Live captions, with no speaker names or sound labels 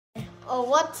Oh,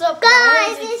 what's up,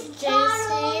 guys? It's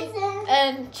JC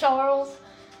and Charles.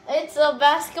 It's a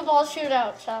basketball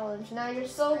shootout challenge. Now you're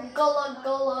so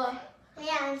gullah.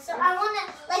 Yeah, so I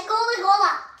wanna like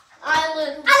Gola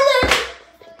Island.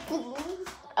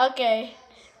 Okay.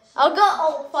 I'll go.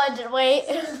 Oh, fudge. Wait.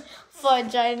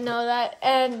 Fudge, I didn't know that.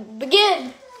 And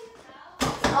begin.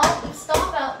 Oh,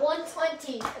 stop at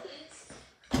 120.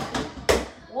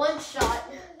 One shot.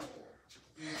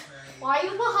 Why are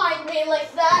you behind me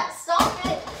like that? Stop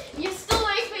it. You still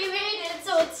make me made it,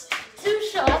 so it's 2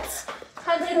 shots.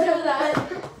 How'd you do that?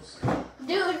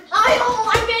 Dude, I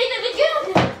made it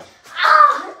again.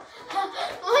 Ah!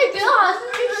 My God,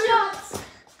 3 shots.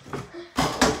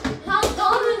 How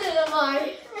dominant am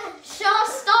I?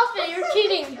 Stop it, you're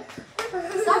cheating.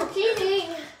 Stop cheating.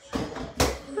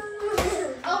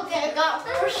 Okay, I got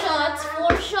 4 shots.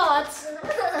 4 shots.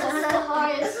 That's the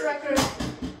highest record.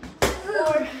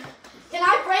 4. Can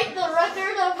I break the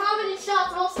record of how many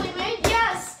shots mostly made?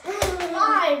 Yes!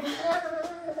 5.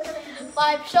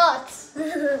 5 shots.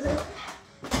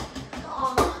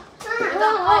 Oh, I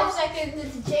got 5 seconds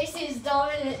into JC's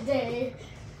dominant day.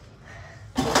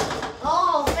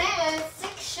 Oh man,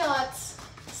 6 shots.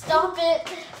 Stop it.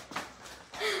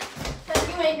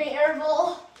 You made me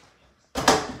airball.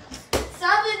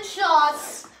 7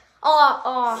 shots.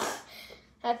 Oh.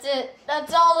 That's it.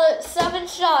 That's all the 7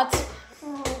 shots.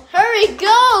 Hurry,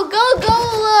 go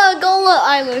Gola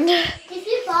Island. If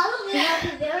you follow me, I'll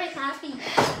be very happy.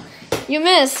 You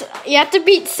miss. You have to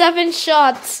beat 7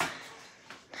 shots.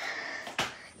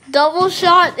 Double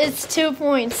shot is 2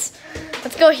 points.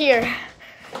 Let's go here.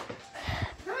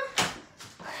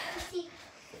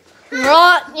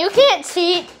 Rot, you can't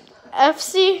cheat.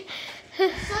 FC. So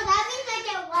that means I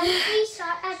get 1 free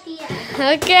shot at the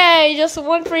end. Okay, just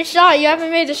 1 free shot. You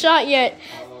haven't made a shot yet.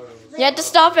 You have to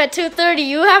stop at 2:30.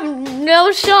 You have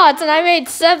no shots, and I made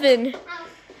 7.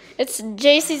 It's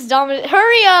JC's dominant.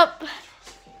 Hurry up!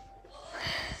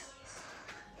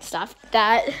 Stop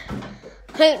that.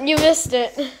 You missed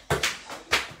it.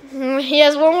 He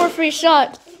has 1 more free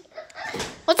shot.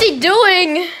 What's he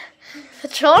doing?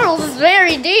 Charles is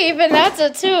very deep, and that's a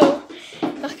 2.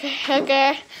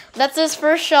 Okay. That's his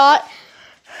first shot.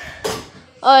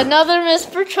 Another miss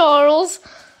for Charles.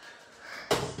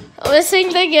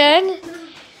 Missing again.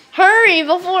 Hurry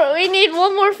before we need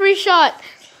 1 more free shot.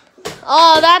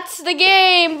 Oh, that's the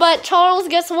game, but Charles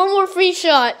gets 1 more free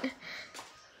shot.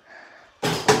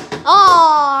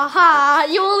 Oh,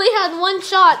 you only had 1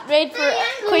 shot made for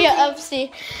Kuya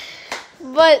FC.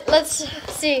 But let's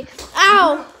see.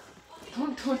 Ow!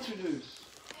 Don't touch it.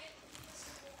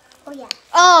 Oh yeah.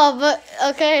 Oh, but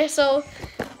okay, so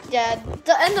yeah,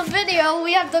 to end the video,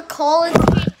 we have the Collins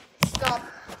key. Stop.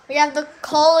 We have the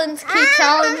Collins key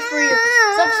challenge for you.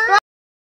 Subscribe.